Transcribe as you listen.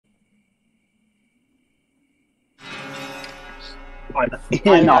I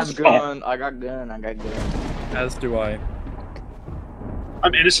got gun. I got gun. I got gun. As do I.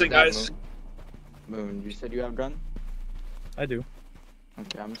 I'm innocent, guys. Moon, you said you have gun? I do.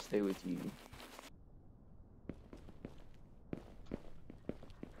 Okay, I'm gonna stay with you.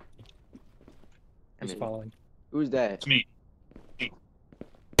 Who's following? Who's that? It's me.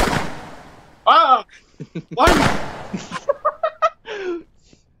 Ah! Why?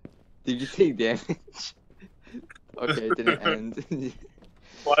 Did you take damage? Okay, it didn't end.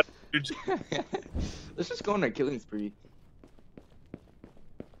 What? Let's just go on a killing spree.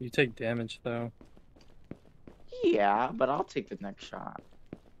 You take damage though. Yeah, but I'll take the next shot.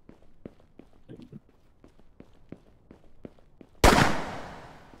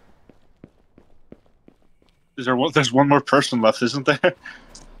 There's one more person left, isn't there?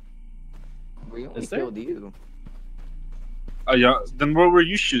 We only Is there? killed you. Oh yeah. Then where were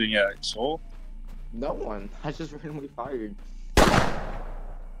you shooting at, Soul? No one. I just randomly fired.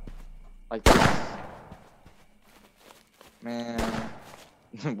 Like this. Man.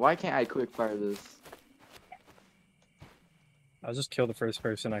 Why can't I quick fire this? I'll just kill the first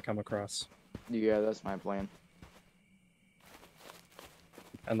person I come across. Yeah, that's my plan.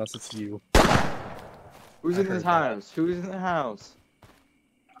 Unless it's you. Who's I in this heard that. house? Who's in the house?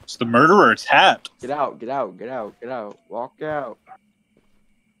 It's the murderer. Tap. Get out, get out, get out, get out. Walk out.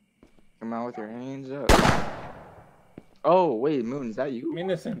 Come out with your hands up. Oh, wait, Moon, is that you? I'm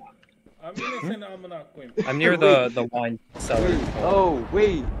innocent. I'm innocent. I'm not going. I'm near the wine cellar. Wait, oh,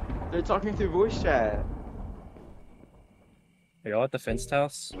 wait. They're talking through voice chat. Are y'all at the fenced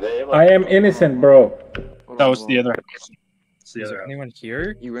house? I am innocent, bro. Hold That on, was hold the on. other house. It's the Is other there house. anyone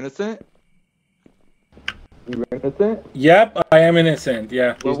here? You innocent? You innocent? Yep, I am innocent.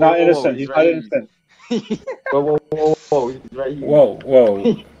 Yeah. Whoa, He's not whoa, innocent. he's He's not right innocent. Whoa, whoa, whoa, whoa, he's right here. Whoa,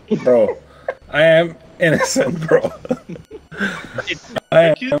 whoa, bro. I am innocent, bro.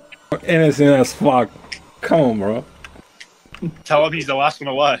 I am innocent as fuck. Come on, bro. Tell him he's the last one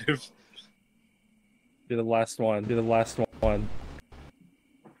alive. Be the last one. Be the last one.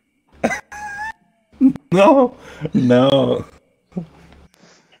 No, no.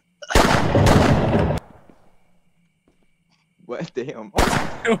 What? Damn.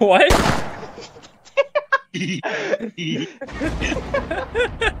 What?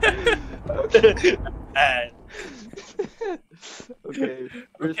 Okay.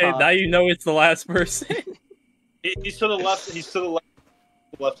 where's Okay, Hot? now you know it's the last person. He's to the left. He's to the left.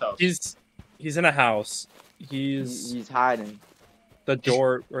 Left house. He's in a house. He's He's hiding. the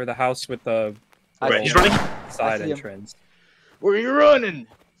door or the house with the I Right, see he's him. running. side see him. entrance. Where are you running?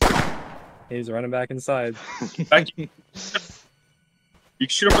 He's running back inside. Back. You can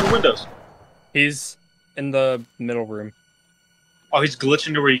shoot him from the windows. He's in the middle room. Oh, he's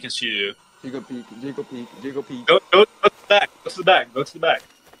glitching to where he can see you. Jiggle peek, jiggle peek, jiggle peek. Go to the back. Go to the back. Go to the back.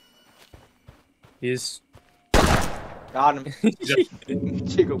 He's Got him.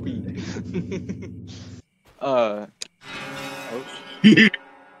 Jiggle peek. Oh.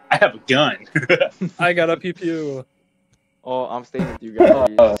 I have a gun. I got a pew pew. Oh, I'm staying with you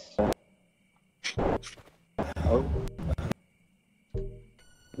guys. Oh.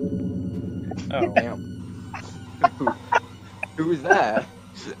 Oh, Damn. Who is that?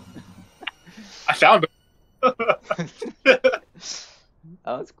 I found him. That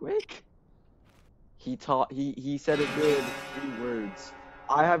was quick. He said it good. 3 words.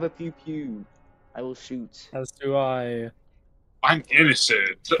 I have a pew pew. I will shoot. as do I. I'm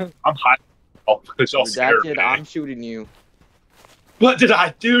innocent. I'm hot. Oh, because y'all scared me. Redacted, I'm shooting you. What did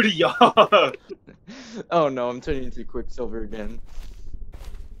I do to y'all? Oh no, I'm turning into Quicksilver again.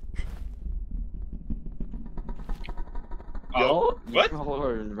 Oh, what? Y'all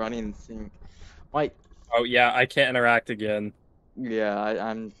are running in sync. Like, Oh yeah, I can't interact again. yeah,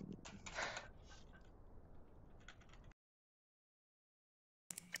 I'm.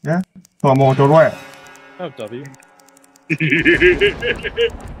 Yeah. ตัวโมโจด้วย Oh W.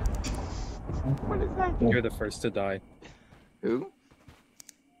 What is that? You're the first to die. Who?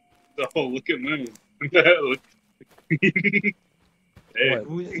 Oh, look at me. Look. Hey. What?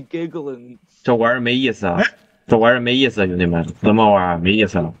 Who's giggling? 这玩意儿没意思啊！这玩意儿没意思，兄弟们，怎么玩儿没意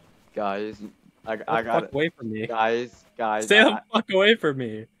思了。 Guys, I Get got the fuck it. away from me. Guys, Stay the fuck away from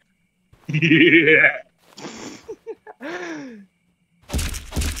me. Yeah.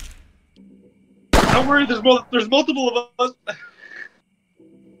 Don't worry, there's multiple of us.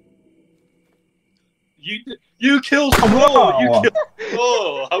 You killed Slow. You killed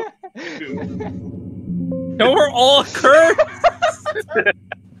Slow. How could you? No, we're all cursed.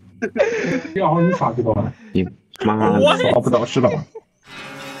 要你傻逼多了，妈妈的， What? 找不到是吧？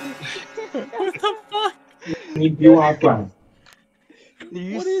 What the fuck? 你比我短，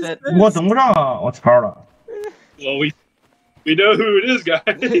 You What is said this? 我怎么让我操了？ Well, we know who it is,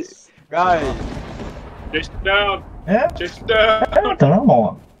 guys. guys. Chase him down. 哎 Chase him down. 哎，等让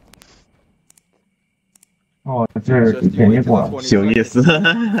我。哦，这是 Just 点 wait 一 till 过 the，20有意思。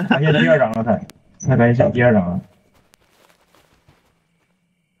感谢第二张了，他感谢第二张了。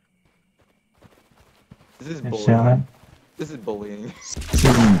 This is 谁啊 bullying.？This is bullying. 是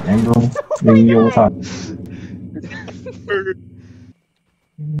你眼中唯一优大。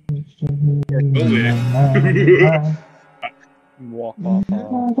 Walk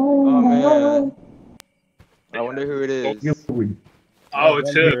Oh man. I wonder who it is. 又不 Oh,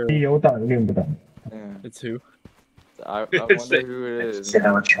 it's him. 唯一优大，令不大。 Yeah. It's who? I wonder who it is. 现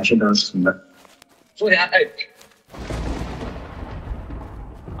在我全是都是什么？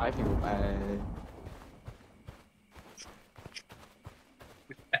 I feel bad.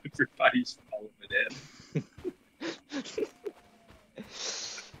 Everybody's following him.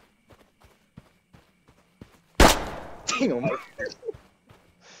 Damn. I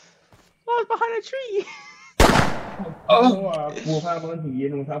was behind a tree. 我怕蒙体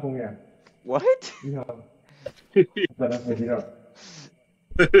弄啥风险？ What? 你看，在那飞机上，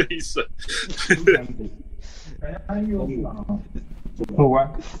 He's a- 哎呦，后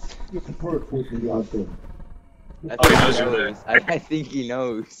关，不是出去要走。 I Oh, he think knows he you're there. knows. I think he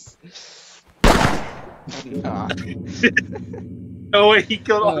knows. Nah. No way, he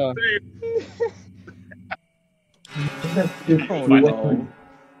killed all three. Oh no.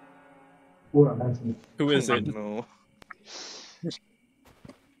 Who is it? No.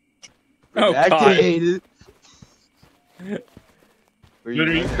 Oh god. Activated. Were you-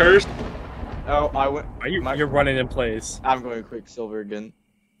 Literally cursed. Oh, I went. Are you? You're running in place. I'm going Quicksilver again.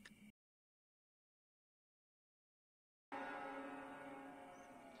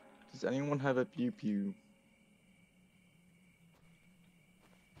 Does anyone have a pew pew?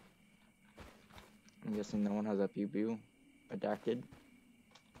 I'm guessing no one has a pew pew. Adapted.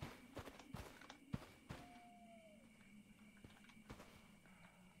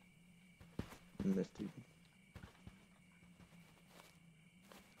 Misty.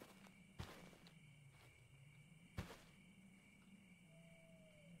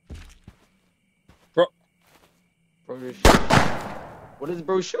 Bro. Bro, you're shooting. What is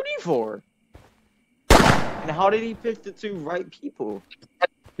bro shooting for? And how did he pick the two right people?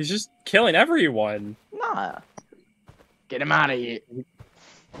 He's just killing everyone. Nah. Get him out of here.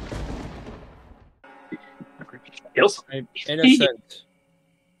 Kills. I'm innocent.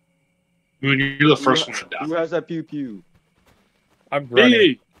 Moon, you're the first one to die. Who has that pew pew? I'm running.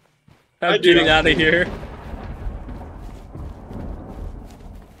 Hey, I I'm do. getting out of here.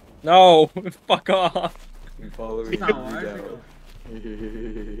 No, fuck off. You follow me. No,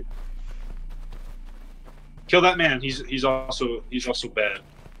 You kill that man. He's also bad.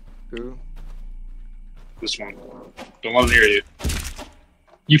 Who? This one. Don't let him near you.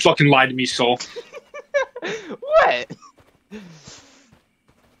 You fucking lied to me, Soul. What?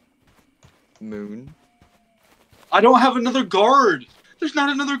 Moon. I don't have another guard. There's not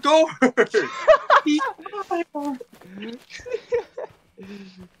another guard.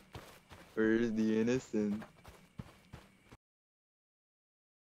 Where's the innocent?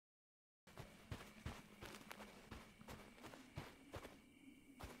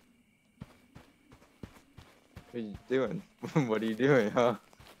 What are you doing? What are you doing, huh?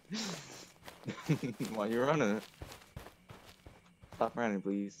 Why you running? Stop running,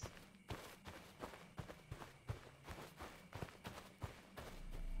 please.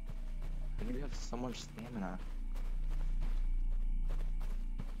 Why do you have so much stamina?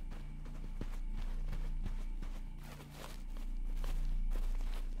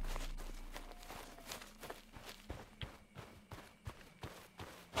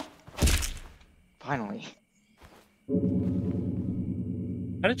 Finally.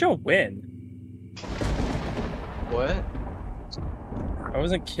 How did y'all win? What? I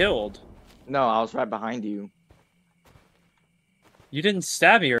wasn't killed. No, I was right behind you. You didn't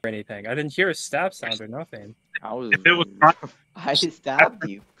stab me or anything. I didn't hear a stab sound or nothing. I was. If it was not I stabbed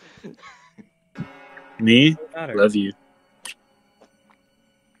you. me, What matter? love you.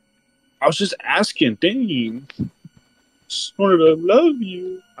 I was just asking. Dang. Sort of love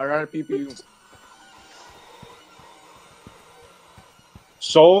you. I got a pew pew.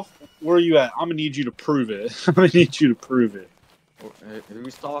 Soul, where are you at? I'm gonna need you to prove it. I'm gonna need you to prove it.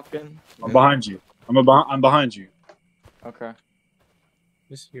 Who's talking? I'm behind you. I'm behind you. Okay.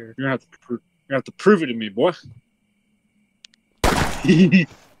 Just here. You're gonna have to prove it to me, boy.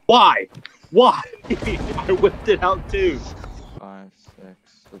 Why? Why? I whipped it out too. 5, 6.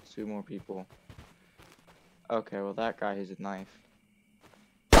 So 2 more people. Okay, well that guy has a knife.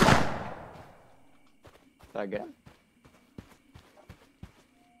 Again.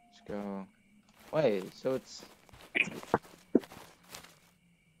 Let's go. Wait, so it's.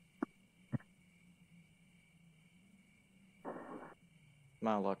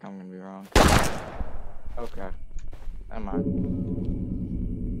 My luck, I'm gonna be wrong. Okay. Never mind.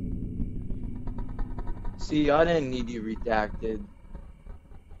 See, I didn't need you redacted.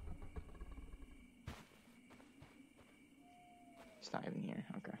 It's not even here.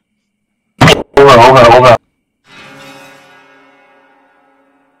 Okay. Hold on.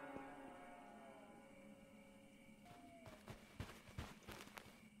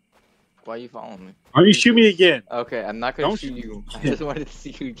 Why are you following me? Why don't you shoot me again? Okay, I'm not gonna Don't shoot shoot you. I just wanted to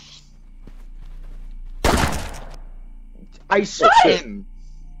see you. I shot shit. him!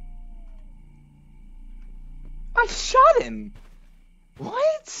 I shot him!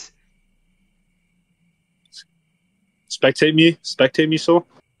 What? Spectate me, Soul.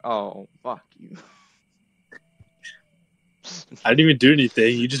 Oh, fuck you. I didn't even do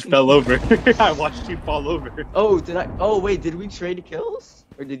anything. You just fell over. I watched you fall over. Oh, did I? Oh, wait, did we trade kills?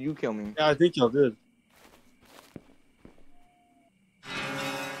 Or did you kill me? Yeah, I think y'all did.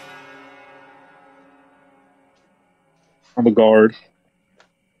 I'm a guard.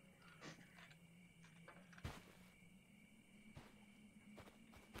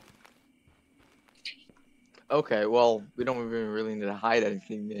 Okay, well, we don't even really need to hide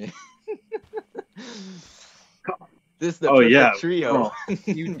anything, man. This is the perfect trio.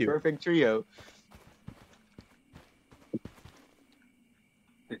 You do. Perfect trio.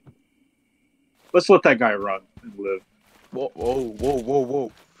 Let's let that guy run and live. Whoa, whoa, whoa, whoa,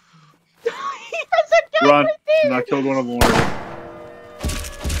 whoa. He has a gun Run. right there! And I killed one of them already.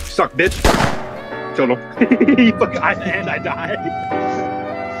 Suck, bitch. Killed him. And I died.